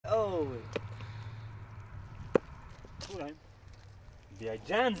خورم بیا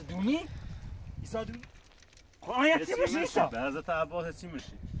جنز دونی ایسا دونی خواهی چی باشی ایسا بعضا تا عباس چی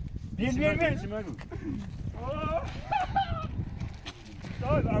میشی بین چی مگو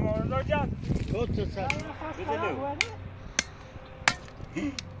داد امانزا جنز تو سر بزنو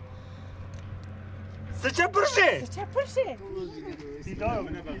سچه پرشه دیدارم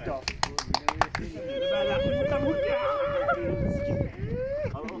دیدار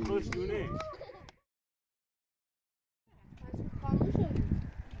اما خوش دونه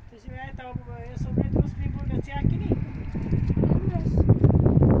تشبه تا صبح درست میبود نتی اکنی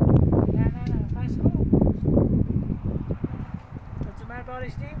نه فرض کن تو مر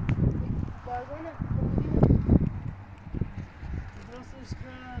بارش دیم بارگونه درستش که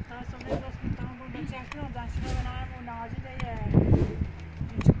تا صبح درست می تمام بود نتی اکنی دانشگاه بنام و نهاجی دیگه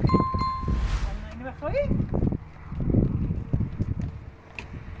اینو بخوایی؟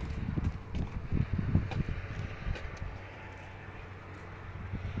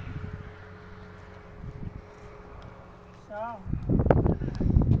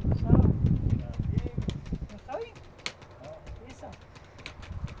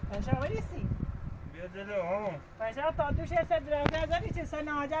 فشار تا دوش است درازه زری چه سن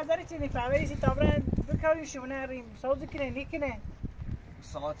آجا زری چه نفعلی سی تابره بکاری شونه ریم سوزی کنه نیکنه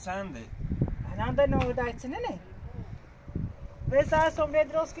ساعت چنده؟ الان در 9 سنه نه به ساعت صبح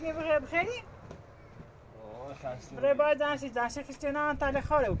درست کنی بخیری؟ برای باید زنشی خشتی نه انتال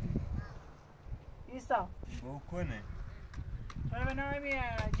خاره بکنی ایسا بکنه برای به نامی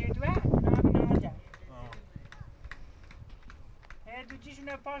جدوه نامی ناجا دو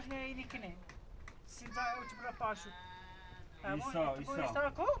چیشونه پاش نه اینی کنه سیزای اوچ برا پاشو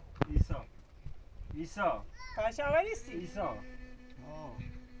ایسا پاشاوریستی ایسا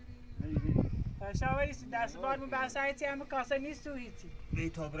پاشاوریستی دست بار من بحثایتی هم کاسه نیست تو هیچی بی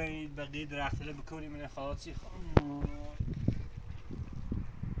تابره بقیه درختله بکنی من خواهد خواهم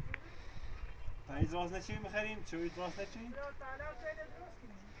پاییز راست نچی میخریم؟ چوید راست نچی؟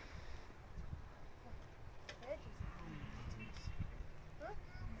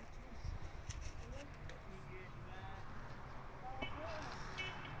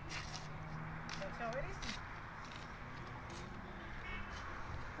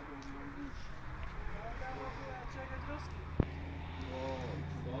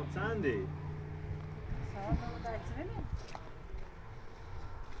 چنده؟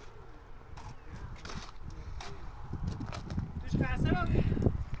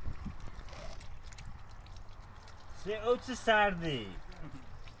 سه اوچ سرده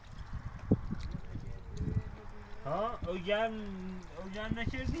ها؟ او گرم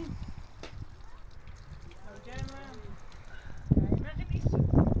نکردی؟ او گرم من نیست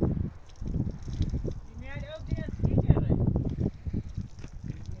میاد او دیگه دیگره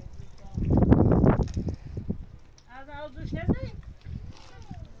از آزوش نزدی؟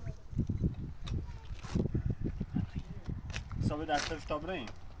 حساب دستش تابره این؟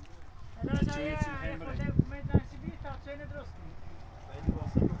 خدا مدرسی بی تا چه ندرست کنی خیلی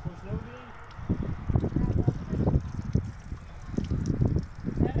واسه تو خوش نبودی؟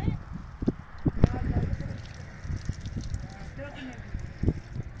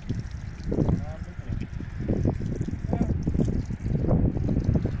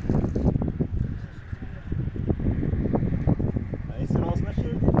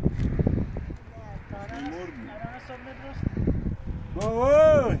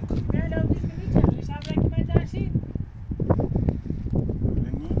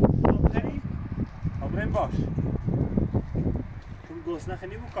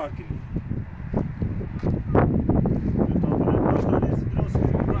 نخلی بو کار کنی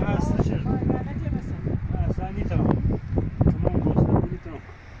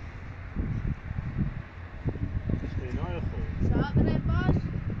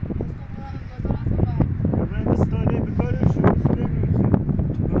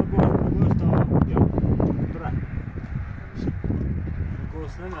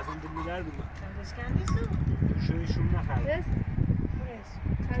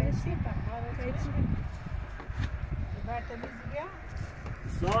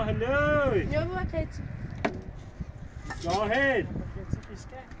زاهد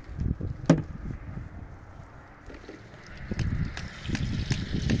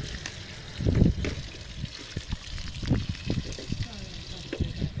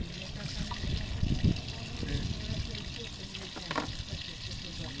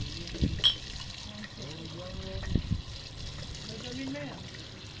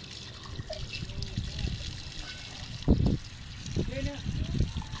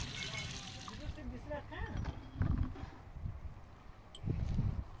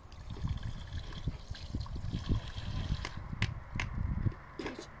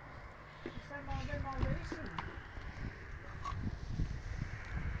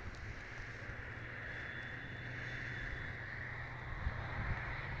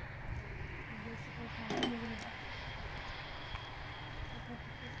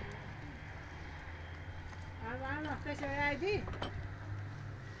نه کسی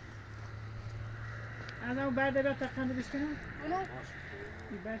از اون برده را تخنده بشکنم؟ نه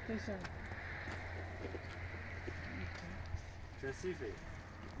این برد کشم کسیفه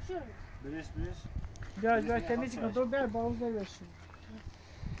شو برش باش تمیزی کن تو بر با اوزای باشی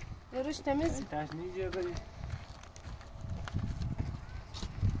روش تمیز تشنیجه بری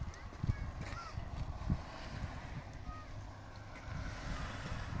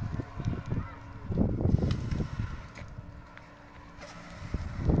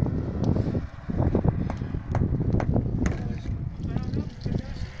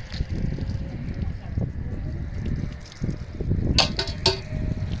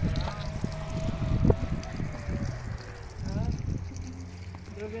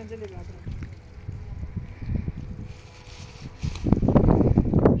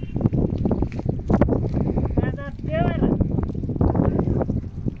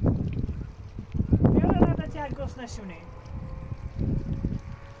نشونه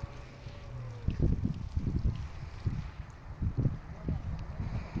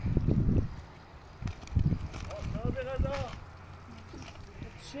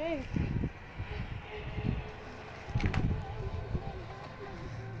چی؟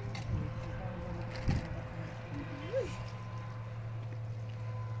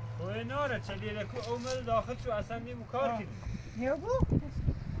 خواه ناره چلیه لکو اومد داخل شو اصلا نیمو کار کنی نیو بو؟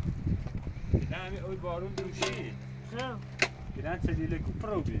 نه همی اوی بارون دوشی نه گرن چلیه لکو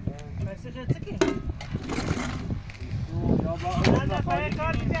پرو بین بس چه چکی؟ یا با اون نه مخالی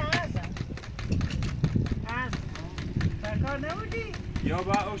کار کنی دیگه هست کار نبودی؟ یا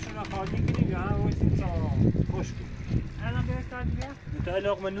با اوشون خالی کنیم یا هم اوشون تا خوش کنیم الان بیاید کار دیگه؟ تا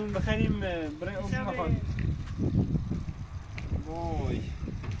لقمه نون بخریم برای اوشون خالی وای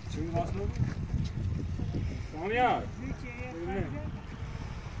چوی باس نبود؟ سامیار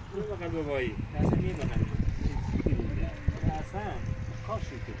چوی بخل بابایی اصلا نیه بخل اصلا کاش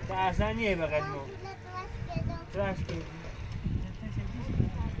شد اصلا نیه بخل مو ترش کنیم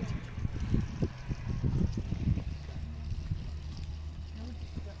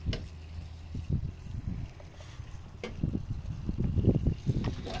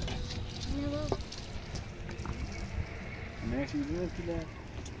ماشي زين كده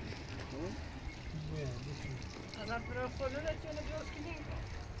انا برافو لا تشوف بروسكني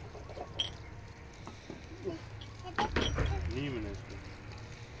ني من اسمه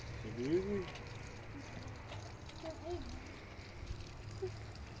تبيبي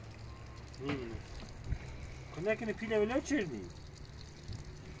ني من كنا كنا بيلا ولا تشرني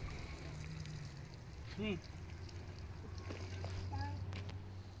ني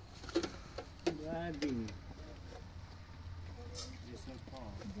بعدين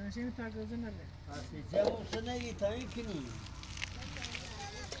زنشين تاكوزن نره جاو سنه يتاين كني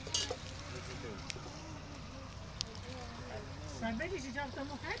سببي شي جاب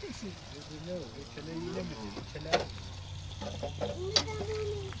تمو خاتشي لا كلا يلمس كلا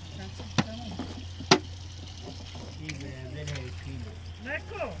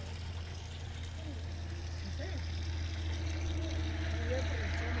نكو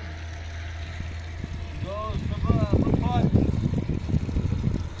جو صبا بطال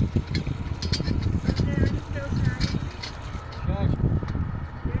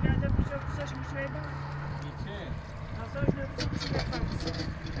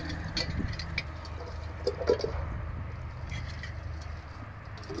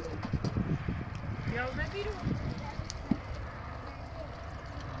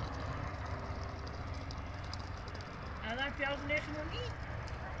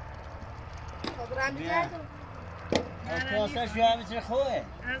أصلا شو عم تخوه؟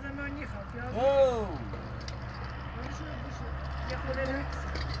 هذا ما نيخه بياض أوه ياخذ العكس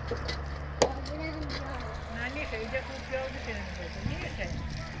ما نيخه ياخذ بياض كده نيخه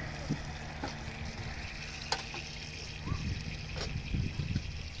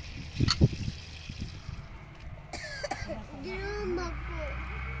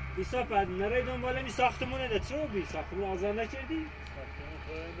ایسا بعد نره دنبال این ساختمونه ده چه بی؟ ساختمون آزاد نکردی؟ ساختمون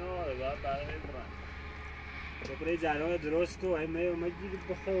خواه ناره باید برقی برن برای جرها درست کو این می اومد گیر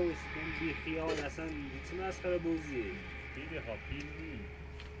بخوست این بی خیال اصلا چه مسخره بوزیه پیلی ها پیل نی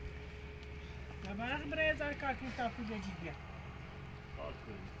نباید برای زار کار کنی تاپو بجید بیا کار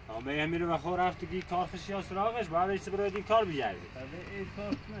کنی آمه همین رو بخور رفت گی کار خشی ها سراغش باید ایسا برای این کار بگردی اوه ای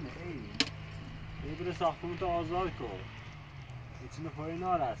کار کنه ای این برای ساختمون تو آزاد کو ایچه نخواه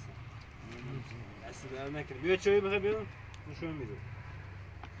ناره اصلا دستی برم نکرد بیا چوی بخواه بیا نشون میدون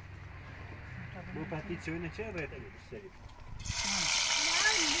بو پتی چوی نچه رایت اگه بشتری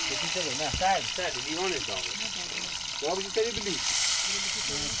بسی چه نه سر دیوانش داغه بابا بشی تری بلی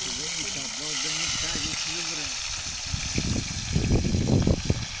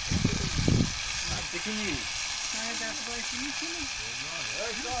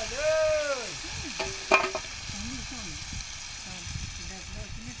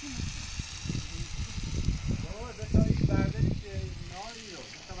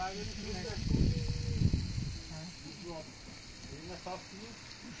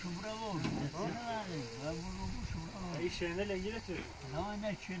Şeyine lengi getir.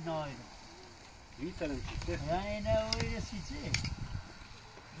 Ne ki naydı. İyi tarım çıktı. Yani ne öyle sizi.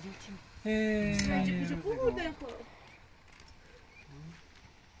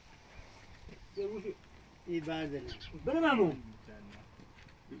 İyi verdin. Benim amum.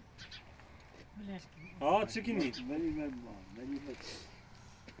 Aa çekini. Veli ver bu. Veli ver.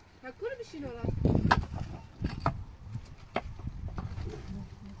 Hakuri bir şey ola.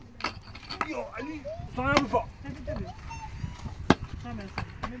 Yo Ali sana bir bak. Hemen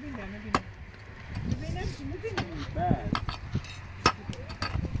sen. Ne bileyim. Ben.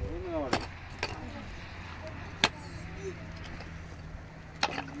 Öyle mi var?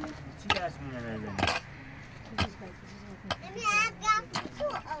 Çi gelsin ne böyle.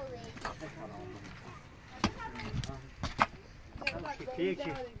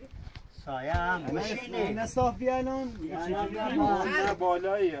 Peki. Sayam مشینه Ne saf bir alan. Ne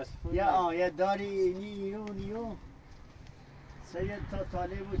balayı ya. یا داری نیو سید تا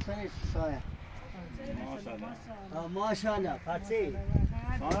طالب و سرش سایه ماشاءالله پرسی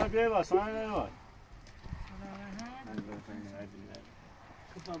Sana bir var, sana ne var?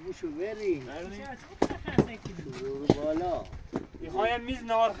 کپا بوشو بری رو بالا میخوایم میز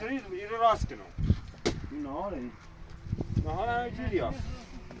نهار خرید این رو راست کنم. Nahar نهار همه جوری ها.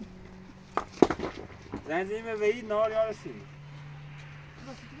 زنزیم وحید نهار یارسیم.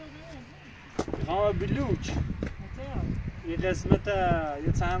 میخوام بلوچ این قسمت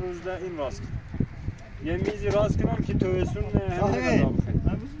یه چند روز ده این راست کنم. یه میزی راست کنم که تویسون همه غذا بخوریم.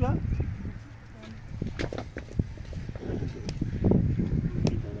 Hamuz ben.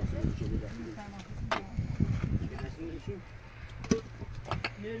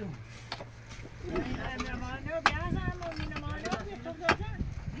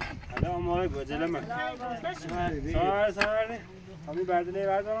 حالا آماره گوجلمه. سوار همین بردنه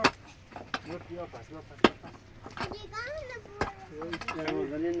بردارم. بیا پس.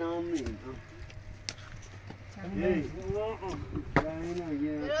 ولی نام میگم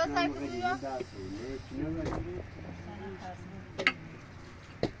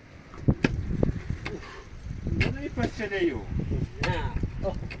نه پس چه دیو؟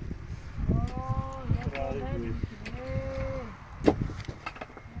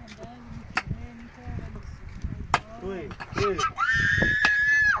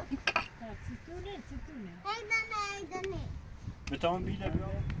 بتام بیله بیا.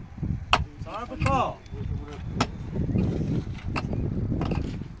 سلام بکا.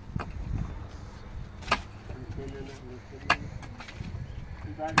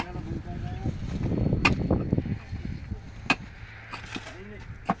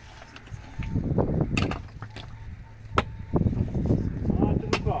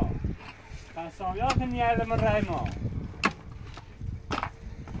 سامیان که نیاز من رای ما.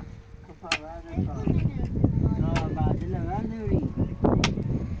 بعد لبن نوری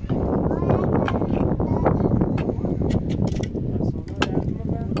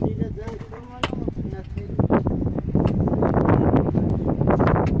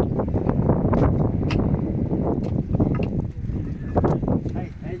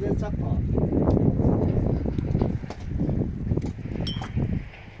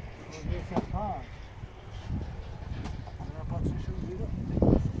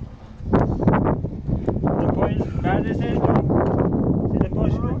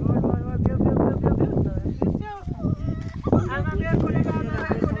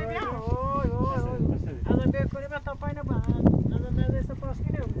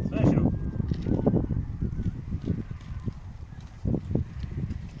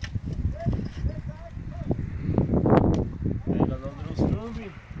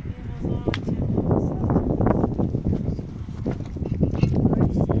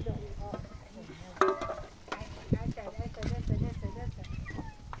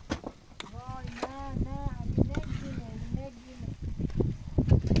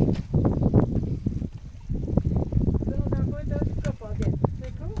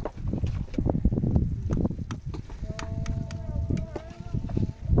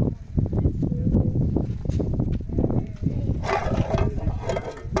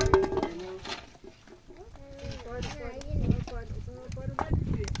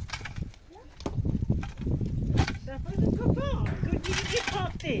Good Yeni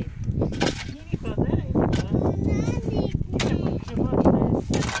kalktı. Yeni kalktı.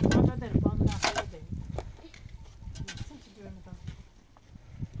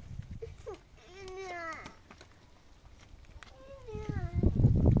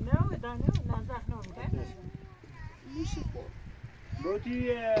 بوتی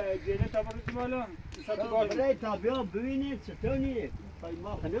جله تبرد مالا سات باش برای تابیا ببینید چطوری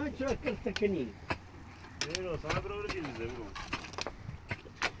ما خنا چرا کرد کنی برو صاحب رو بیل بزن برو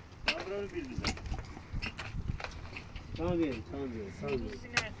صاحب رو بیل بزن تمام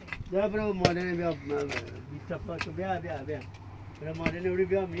بیا برو مادر بیا بیتفا تو بیا برو مادر رو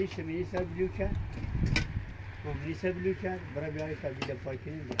بیا میشه سر بلیو کرد میشه بلیو کرد برای بیای تا بیتفا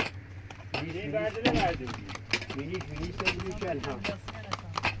کنی این بعد نمیدیم میشه بلیو کرد ها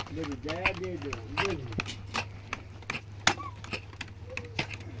برو جای دیدو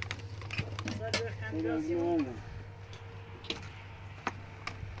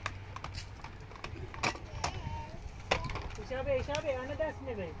شابه آنه دست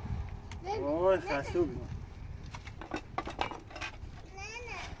نده اوه خستو بیم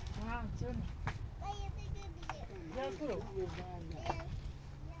چون یا برو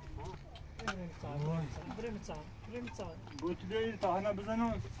بریم چار بوتی بیایی تاهنه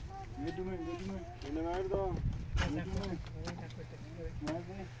بزنم یدومه اینه مردا یدومه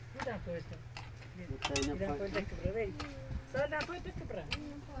بودم پویده کبره بی سال نپویده کبره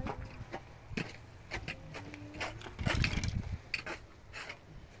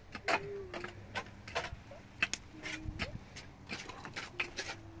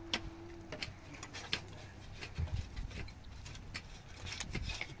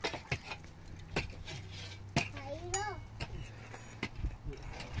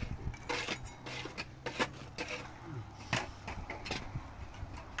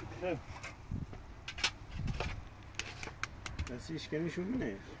işkemi şu mu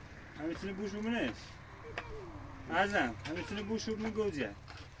ne? Hepsini bu şu mu ne? Azam, hepsini bu şu mu goca?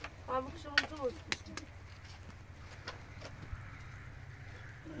 Abi bu şunu olsun.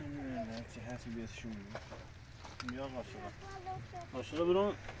 Hepsi bir şu mu? Ya aşağı. Aşağı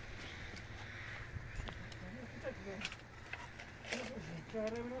bro.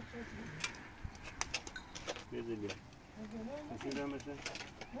 Güzel ya. Şuradan mesela.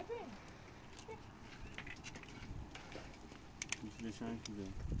 Nişan güzel.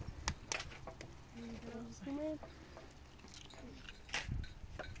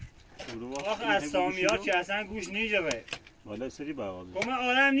 آخه از سامی ها که اصلا گوش نیجوه والا سری باقاله کمه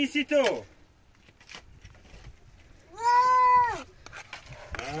آدم نیستی تو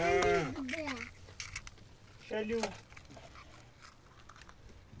شلو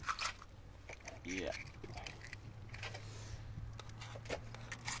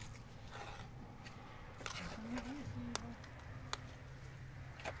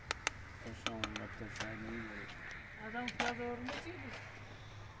Adam fazla olmasın.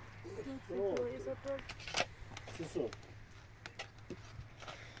 Susu.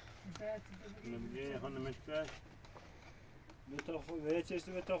 Nabiyye hanım meşgul. متاخو ولی چشت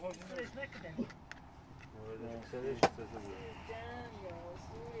متاخو Süreç ne kadar? Orada seni işte söylüyor.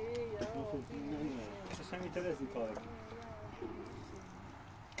 چه سمی ترسی کار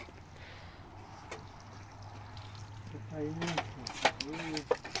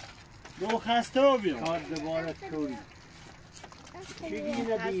دو خسته و بیام کار دوباره توری چیزی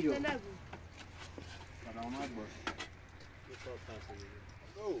ندیرو سلامت باش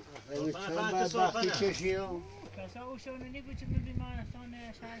چون بعد وقتی چشیدم کسا اوشونو نیگو چه بیمارستان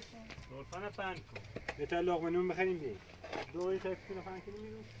شهرستان دورفان پنج کن یه تا لقمه نون بخریم بیم دوی تا کنه پنج کنیم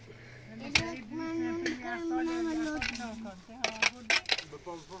میگم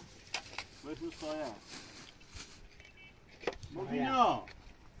بپا باید رو سایه مبینا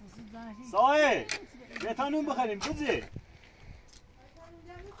سایه یه تا نون بخریم بزی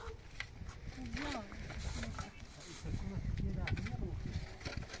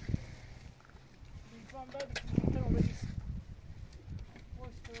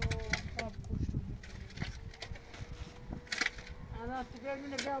Ana tıklar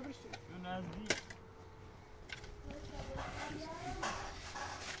mı ne gelmişsin? Şu nazli.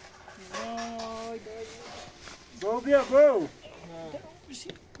 Vay Go bia go.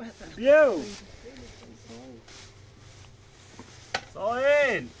 Bio.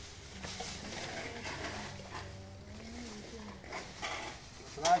 Soil.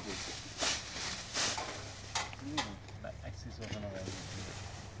 Slide. That access of an array.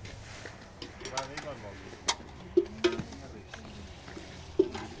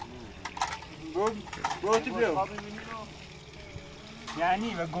 Go to Bill.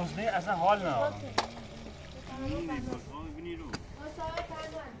 یعنی و گزنه اصلا حال ندارم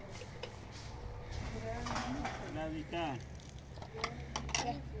نویتن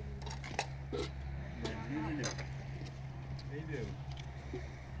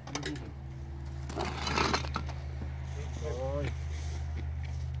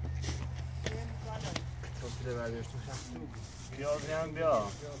پیازی هم بیا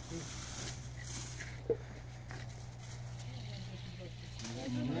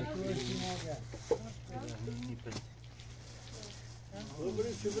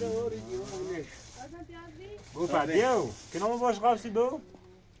بو فردیو کنامو باش قابسی بو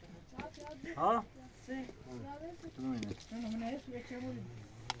ها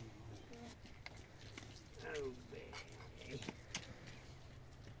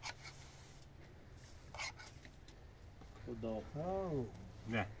خدا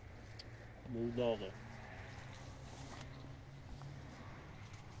نه موداغه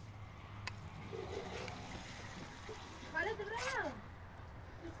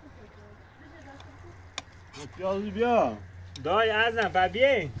پیازی بیا دای ازم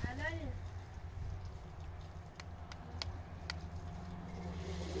ببیه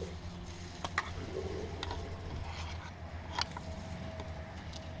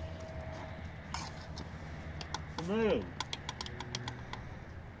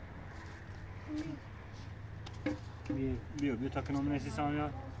بیا تا کنم نسی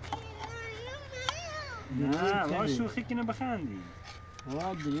سامیان نه باش شوخی کنه بخندی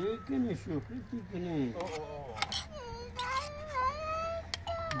دیگه کنه شوخی کنه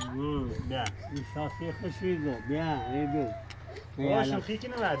بیا این شاخی خوشی گو بیا بیا باش شوخی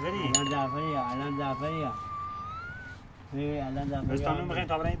کنه برداری الان دفعه بس تا بخوایم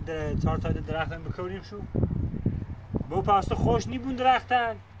تا برای 4 تا درختن بکوریم شو بو پاستو خوش نیبون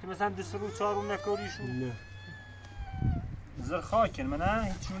درختن که مثلا دست رو 4 رو نکوریشو نه زر خاکن منه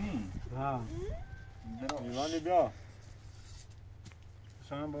هیچونی ها ایوانی بیا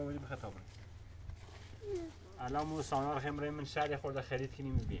سانم با ولی بخطا بریم الان مو سانا رو خیمره من شهر خورده خرید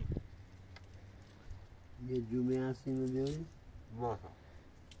کنیم بیم یه جمعه هستیم بیاریم واقعا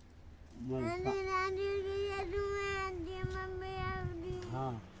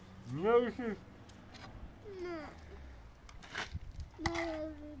ها میاویشی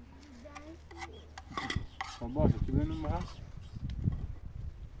خب باشه چی بینم با هست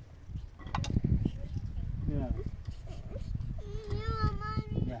بیا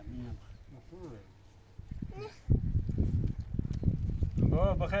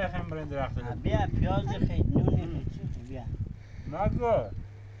بابا بخیر خیلی برای درخت بیا پیاز خیلی نونی بیا نگو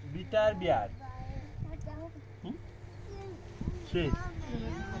بیتر بیار چی؟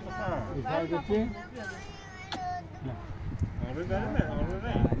 پیاز چی؟ آره برمه آره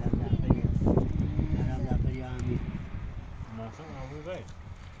بره الان دفعه یامی ناشون آره بره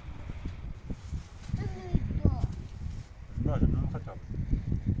باشه نون خطاب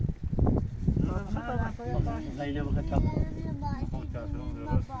غیره بخطاب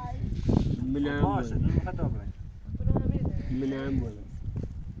منم باشه نون خطاب بره منم بولم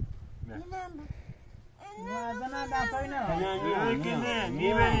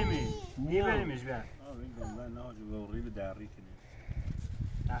میبریمش بیا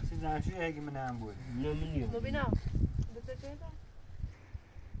تحصیل زنشوی اگه منم بود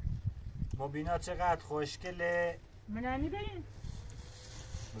مبینا چقدر خوشگله منانی بریم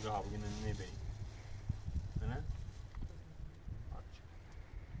بگه ها بگه نمیبریم نه؟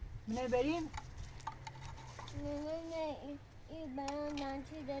 منه بریم نه این برای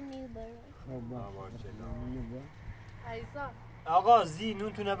نانچی در نیبره ایسا آقا زی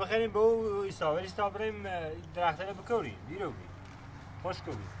نون تونه بخریم به او ایسا ولی تا بریم درختانه بکوریم دیرو بی خوش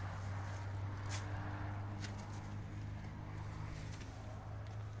کنیم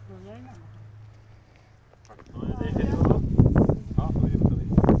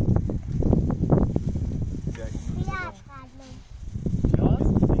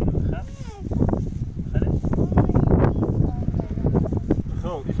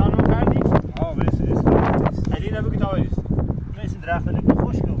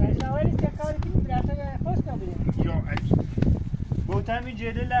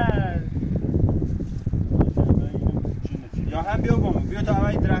یا هم بیا بامو بیا تا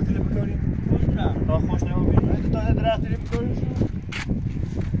اولی درختی رو بکنیم تا خوش نمو بیم تا درختی رو بکنیم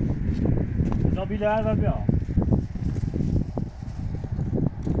تا بیله هر و بیا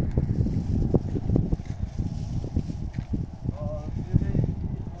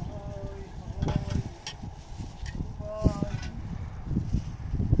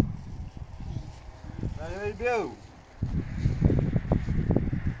بیو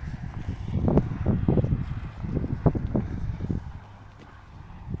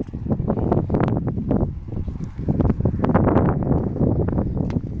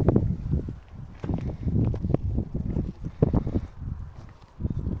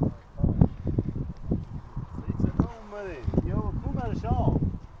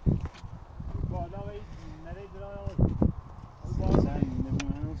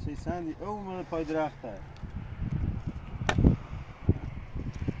چندی او من پای درخته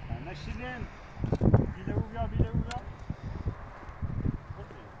نشیدین بیله او بیا بیله او بیا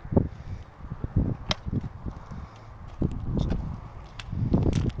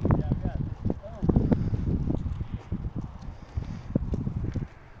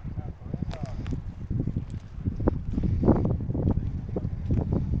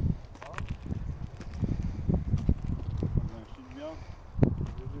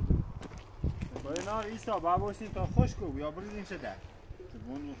ایسا با باشیم تا خوش کو یا بریزیم شده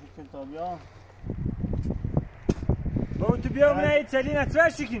تبون فکر تا بیا با تو بیا منه تلی نتوه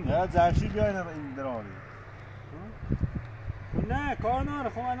شکیم یا زرشی بیا این دراری نه کار ناره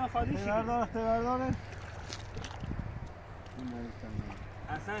خب الان خالی شکیم تبرداره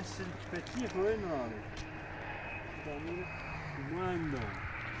اصلا شرکتی خوی ناره تامیر مهندم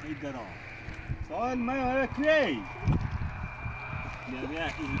ای درار سوال من هره کوی بیا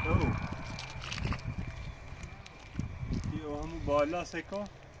این او او همون بالا سکو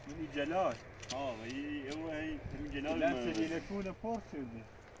این جلاش و ای او هی این جلال لنس دیلکون پر شده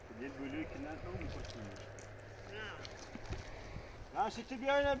دیل بلوی که لنس اون پر شده ناشی تو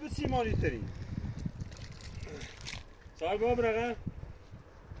بیایی نه بسی مالی ترین سال باب رقم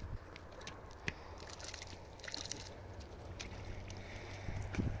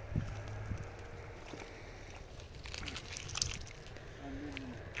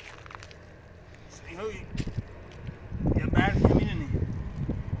یا برد یمینه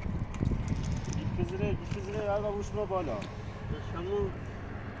گیت بزره یاد بوش برو بالا شما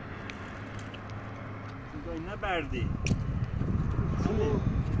نه بردی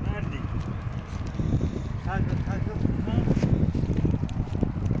بردی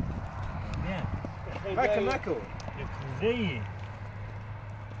مکو مکو زی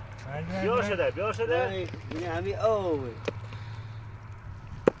بیا شده این همی اوه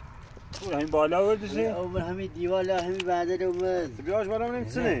همین بالا وردشه اوه همی دیوالا همی بعد اومد بیاش بالا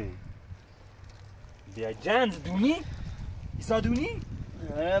نمیتونه بیا جنز دونی؟ ایسا دونی؟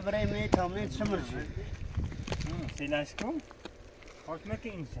 آره برای می تامنه چمرشی سیلنش کن حکمه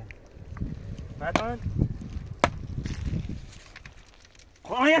که این شد بعد آن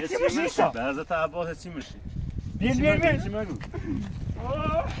خواه یک چی میشی ایسا؟ به حضرت عباس چی میشی؟ بیر چی مگو؟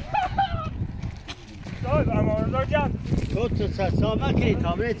 داد اما رضا جان تو سامه کنی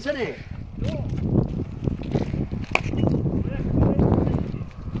تامنه چنه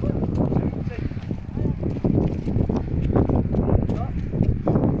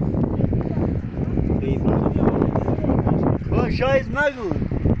شایز مگو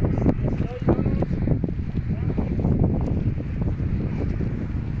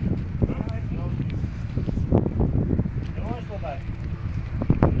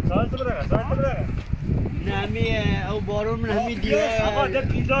نمی او بارون من همی دیگه آقا ده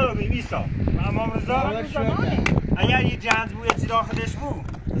پیدا رو بیمیسا امام رضا اگر یه جنز بود یه چی داخلش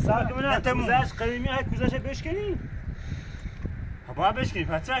بود سر که منه کوزش قدیمی های کوزش بشکنی باید بشکنی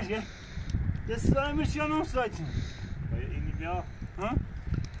پچهش یه دستای میرسی یا نون سایتی اینی بیا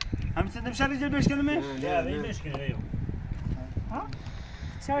همین سنده بشه ریجل بشکنمه؟ نه این بشکنی ریو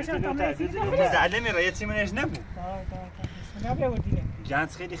شاوشان تامنه زعله میره یه چی منش نبود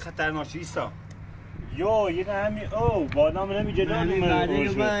جنز خیلی خطرناک ایسا یو یه همی او بالا من همی جلو همی بعده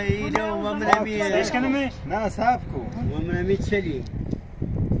که با ایده و من همی بشکنمش؟ نه صبر کن و من همی چلی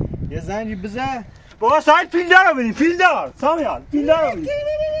یه زنجی بزه بابا ساعت پیلدار رو بینیم پیلدار سامیال پیلدار رو بینیم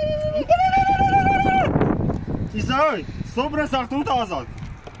ایسای صبر ساختمون تا آزاد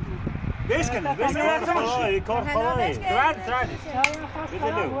بشکنه بشکنه کار خواهی تردی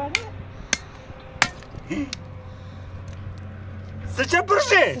سچه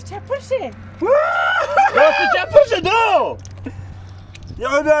پرشه چه پرشه سچه پرشه دو یا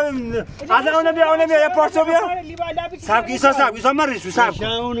از اون بیا یه پارچه بیا سبک ایسا من ریسو سبک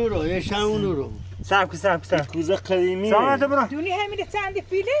یه شاونو رو سبک کوزه قدیمی سامانه برو دونی همینه چند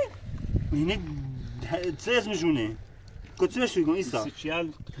پیله اینه چه اسمشونه کچه شوی کن ایسا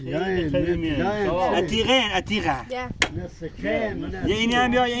اتیغه یه اینی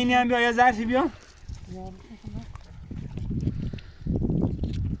هم بیا یه ظرفی بیا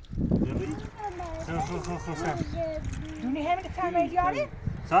دونی همینه چند میلیاره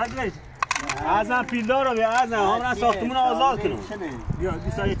ساعت برید ازم پیلدار رو بیا ازم همرا ساختمون آزاد کنم بیا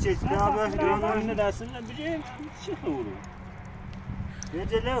بیسا یه چیز بیا اینه دستم نبیریم چی خورو بیا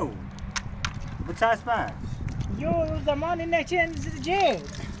جلو بچسبش یو زمان نچن جه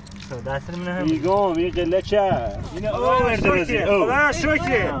دستم نه بیگام یه قله چه اینه او ورده بزی خدا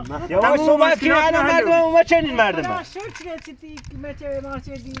شکر یواش صحبت کنی الان مردم اومد چنین مردم شکر چی مچه ما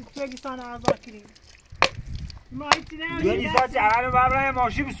چه دی چه سان آزاد کنیم ما هیچی بیا ایسا چه همه ببرای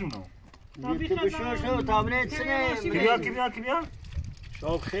ماشی بسونو بیتی بشوشو تابنه سنه کی بیا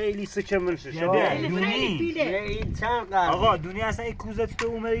شاب خیلی سکه منشه شاب دونی این چند قرد آقا دونی اصلا این کوزت تو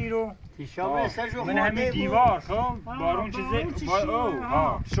اومدی رو شاب سجو من همین دیوار خب بارون چیزه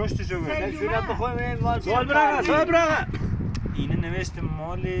ها ششتشو بره سجو بخوای من مال سوال برقه اینه نوشت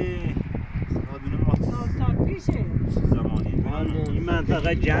مال خدابینه ما سال پیشه زمانی این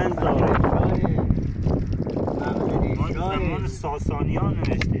منطقه جنز داره زمان ساسانیان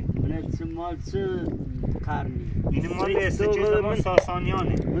نوشته مال چه قرنی این مال استچه زمان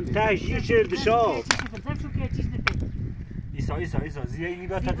ساسانیانه من تهجیر چرده شاب ایسا زیه اینی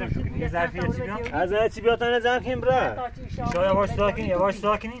باید تطرف شو کنی یه ظرفی یه چی بیان از هیچی بیاتن زنکیم برا شا یواش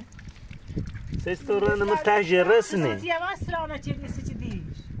ساکنی سستوران من تهجیر رسنه یواش سرانه چه دیسی چی دیش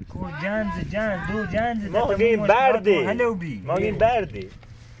جنز ما گیم برده هلو بی ما گیم برده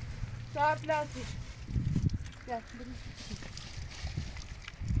صاحب لازم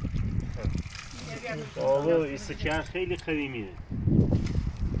آقا این سکه خیلی قدیمیه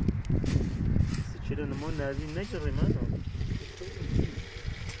سکه رو نما نزدیم نگیریم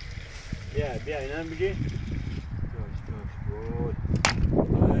بیا این هم بگی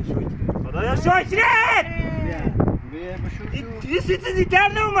خدایا شکرت بیا بشوشو یه سی چیزی در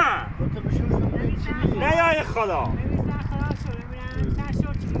نومه تو بشوشو نه یا خدا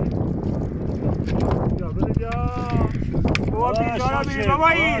بابا بیدارا بینی بابا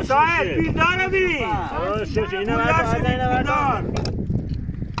این صاحب بیدارا بینی اینه بردار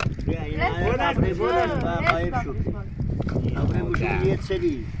بیا این هم قایب شد نبره بشوشو یه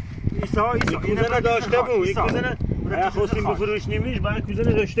چلی ایسا کوزنه داشته بود این کوزنه خواستیم بفروش نیمیش باید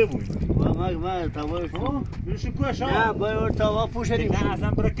کوزنه داشته بود ما تاواش بروشو کوش نه باید تاوا پوشدیم نه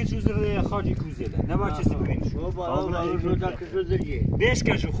اصلا برای که چوز خاجی کوزه ده نه باید چیزی ببینش بابا رو دا کشو درگه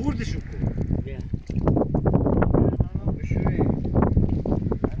بشکشو خوردشو کن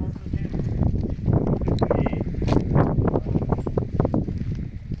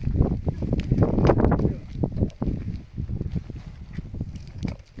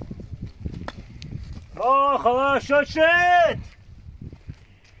خدا شد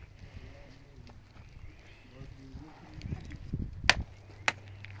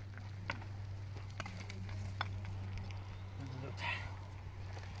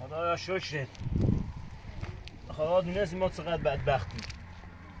خدایا شکرت خدا دونست ما چقدر بدبختیم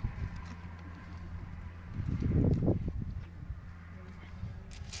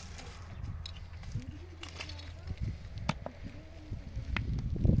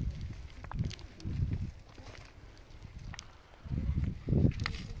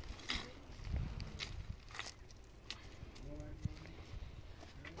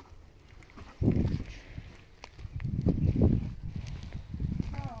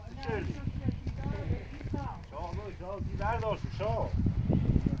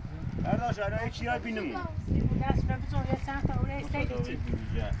برداشت الان چی های بینمون دست بزن یه چند تا اوله استیدی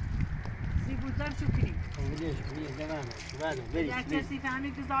زیبوزم شکری یک کسی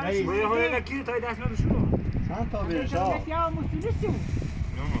فهمید که زارش باید های لکی تای دست من بشونو چند تا بیرش ها یا مسئولیتی بود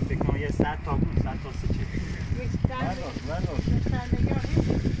نه فکر کنم یه 100 تا بود 100 تا سکه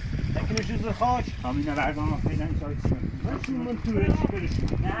لکنه شوز خاک همینه بردام فیدن شاید شد من توی چی برشون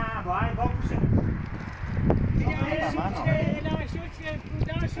نه باید با پوشه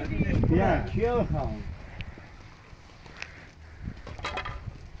بیا کیه بخوام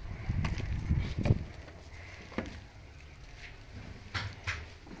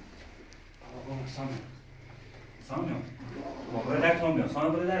سامیان برای در تام بیان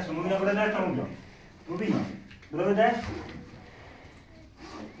سامیان برای در شما برای در تام بیان رو بیان برای در دست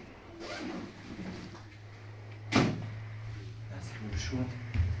بشون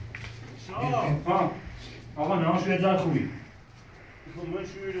آقا نه شوی زار خوبی من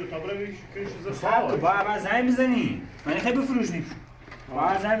شوی رو تابره میگی شوی خب باید من زنگ بزنی من خیلی بفروشنی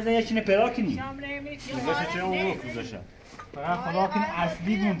باید زنگ بزنی یکی پیدا کنی کوزشه چه اون رو کوزشه فقط خدا کن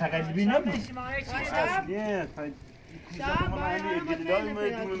اصلی بود تقلیبی نبود اصلیه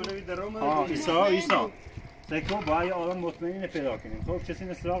ایسا سکو باید آدم مطمئنی پیدا کنیم خب کسی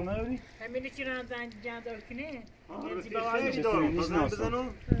نسراغ نداری؟ همینی که ران زنگ دار کنه خیلی دارم بزنم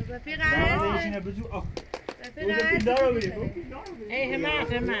رفیق زنگ بزو پیدارو بری ای همه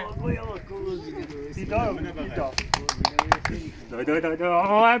پیدارو بری دای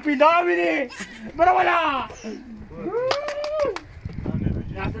آقا پیدارو بری برو بالا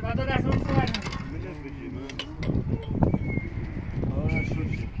دست اون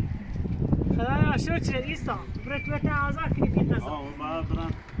خدایا شکر ایسا برای تو آزاد کنی بیت نزا من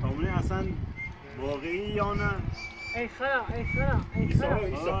برم تامونه اصلا واقعی یا نه ای خدا ای خدا ای ایسا خدا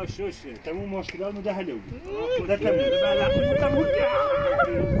ایسا شوشه تموم مشکلات مده حل بود خدا تموم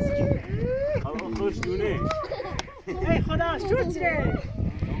تموم خوش دونه ای خدا شد چه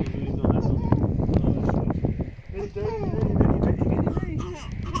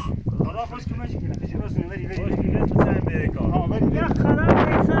خدا خوش که ماشی کنه تجربه سونه ولی خوش که نست بسن به کار ها ولی یا خدا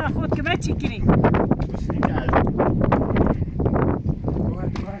ای خدا خود که چی کنی بسنیم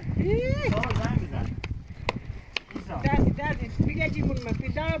که از دست بگه چی مونم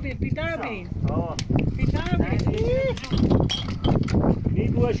پیدارو بریم پیدارو بریم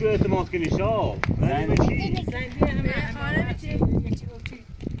نیگوه شو اعتماد کنی شاب زنده چی؟ زنده همه چی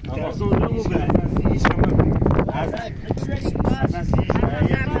ترسون دمو به اساسیش همه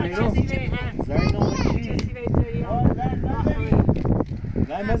اساسیش زنده چی؟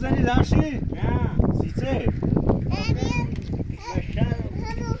 زن بزنی دمشی؟ نه سیچه؟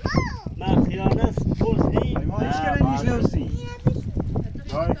 من خیانت پرسی ما هیچ کنه میشنوسی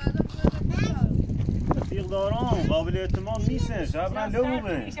رفیق داران قابل اعتماد نیستن شاید من لو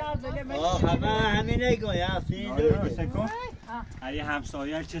بومه همه نگاه یافتی دور سکن اگه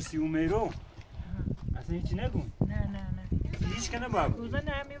همسایه کسی اومیرو اصلا هیچی نگون نه هیچ کنه بابا کوزه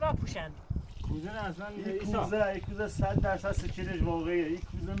نه همی پوشند کوزه نه اصلا یک کوزه 100% سکیلش واقعیه یک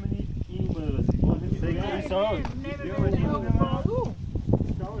کوزه منی این بره سکن ایسا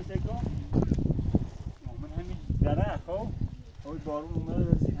من همین دره خب اوی بارون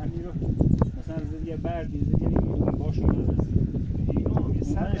اومده رسید همین رو مثلا زد یه بردی زد یه باش اومده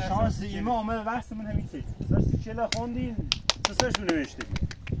رسید من شانس ایما اومده وقت من همین چیز سرسی چله خوندین سرشون نوشته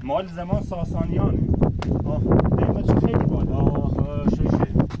مال زمان ساسانیانه قیمتشون خیلی بالا شوشه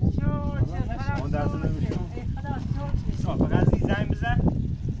اون درست نمیشه فقط از این زنگ بزن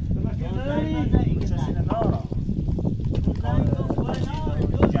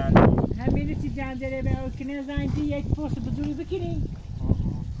همینی چی جندره به اوکنه زنگی یک پوست بزرگی بکنی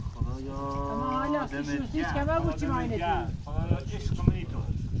اما حالا سیشوسیش که با چی ماینه تو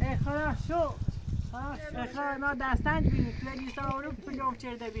ای خدا شو ای خدا ما دستند بینی تو لیستا رو پنجام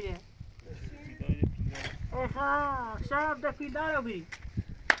چرده بیره ای خدا شب ده پیدارو بی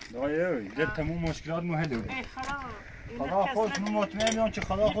دایه ده تموم مشکلات مو حل ای خدا خدا خوش مطمئنم که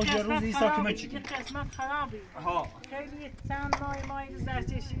خدا خوش یه روز ایسا که مچی یه قسمت خرابی ها خیلی چند ماه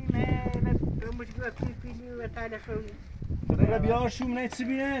زرچشیم مشکل پیلی و تلخوی برای بیار شوم نه چی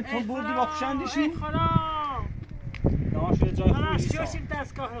بینه تو بردی با خوشندیشی ای خدا ناش یه جای خوبی ایسا شوشیم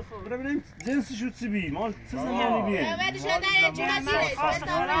دستگاه خود برای ببینیم جنسشو چی بی مال چه زمانی بیه بعد شده یه جوری خواست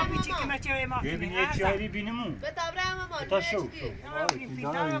خرابی چی که مچه ما ببین یک جایی بینیمون به تابره هم مال تا شو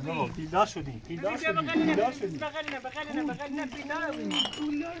پیلدار شدی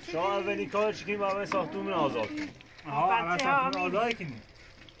شما اولی کار چی کنی بابای ساختمون آزاد کنی اول ساختمون آزاد کنی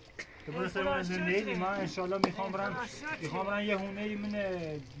تو برو سر من زندگی من انشالله میخوام برم یه هونه ای من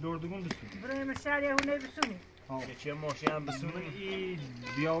لردگون بسونم برای من شهر یه هونه بسونی یه چیه ماشی هم بسونم ای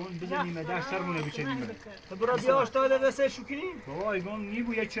بیاون بزنیم دشترمونه بچنیم تو برو بیاش داده دسته شو کنی بابا ایگم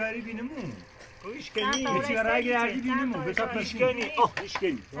نیبو یه چهاری بینمون ایش کنی یه چی رای گردی بینمون به تا پسی کنی ایش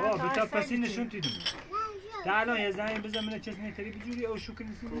کنی به تا پسی نشون تیدم تا الان یه زنگ بزن من چیز نیتری بجوری او شو کنی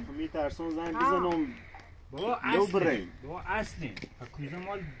سونی میترسون زنگ بزنم بابا اصلی بابا اصلی کوزه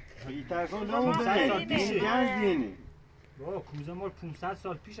مال میترسون لو برین دینی بابا کوزه مال 500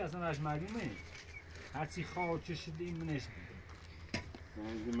 سال پیش اصلا از معلومه هرچی خواه چشید این منش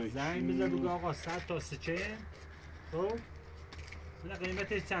دیدم زنگ بزن بگو آقا 100 تا سچه خب من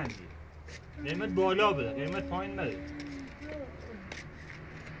قیمتش چندی قیمت بالا بده قیمت پایین بده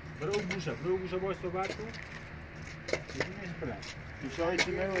برو او گوشه باش صحبت کن ببینش برن میشه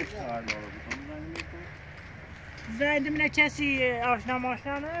چی نمیشه کار داره زنده من کسی آشنا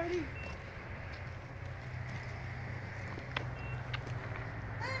ماشنا نبری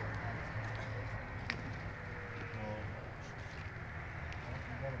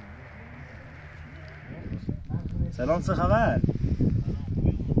سلام چه خبر؟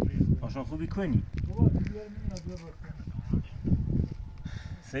 آشان خوبی کنی؟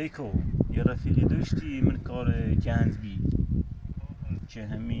 سیکو یه رفیقی داشتی من کار جنز بی که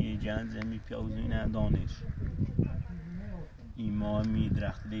همی جنز همی پیازوینه دانش ایما همی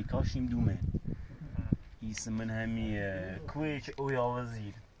درخت لیکاشیم دومه ایسم من همی کویچ اویا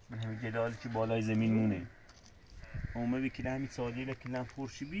وزیر من همی جلالی که بالای زمین مونه اومه بی که همی سالی لکنم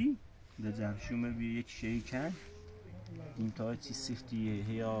فرشی بی ده جمشومه بی یک شیعی کن این تا چی سفتیه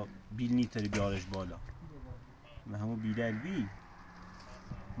یا بیل نیتری بیارش بالا و همون بیلر بی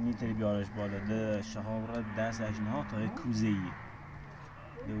نیتری بیارش بالا ده شهاب را دست اجنها تا کوزه ایه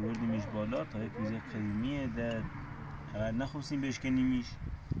ده وردیمش بالا تا کوزه قدیمیه ده اگر نخواستیم بشکنیمیش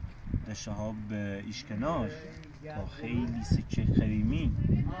ده شهاب ایشکناش با خیلی سکه قدیمی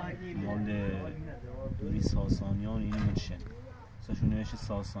مال دوری ساسانیان اینو منشن ساشون نوشته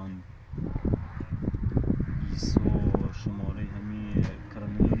ساسانی ایسا شماره همین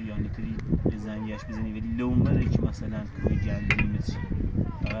کرنوری یا نتری زنگش بزنی ولی لون بره که مثلا کوی جلدی مثل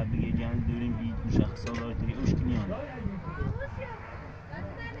فقط بگه جلد دوریم بید مشخصا داره تری اوشکنی آنه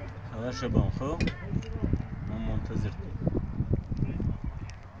خبر شبان خب ما منتظر تیم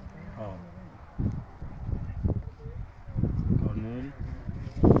کارنل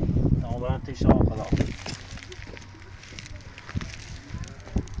تمام برن تیشا خدا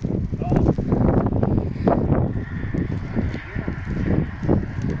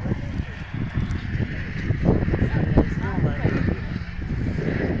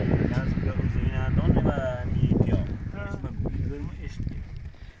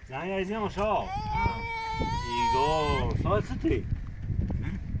زنگ شهاب ایگو سال چطوری؟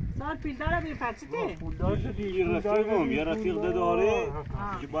 سال پیلدار بی پچته؟ پولدار شدی یه رفیقم یه رفیق داره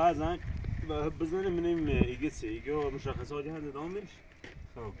که بعضا بزنه منیم ایگه چه ایگه مشخصاتی هست دامش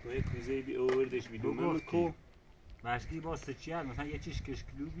خب تو یک کوزه بی اووردش بی دومه کو مشکی با سچیار مثلا یه چیش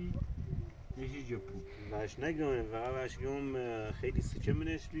کشکلوبی یه چیش جپو باش نگم فقط باش گم خیلی سچه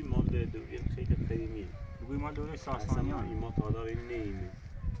منش بی مال دوری خیلی قدیمی بگوی مال دوره ساسانیان ایما تا داره نیمه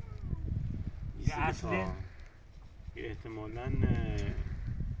یه اصله احتمالاً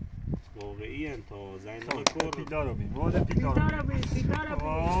واقعی هن تا زنگ نکر پیدار رو بین بود پیدار رو بین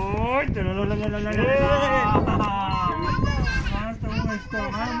اوی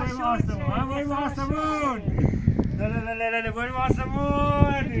من بریم آسمون بریم آسمون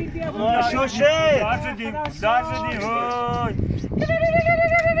شوشه دار شدیم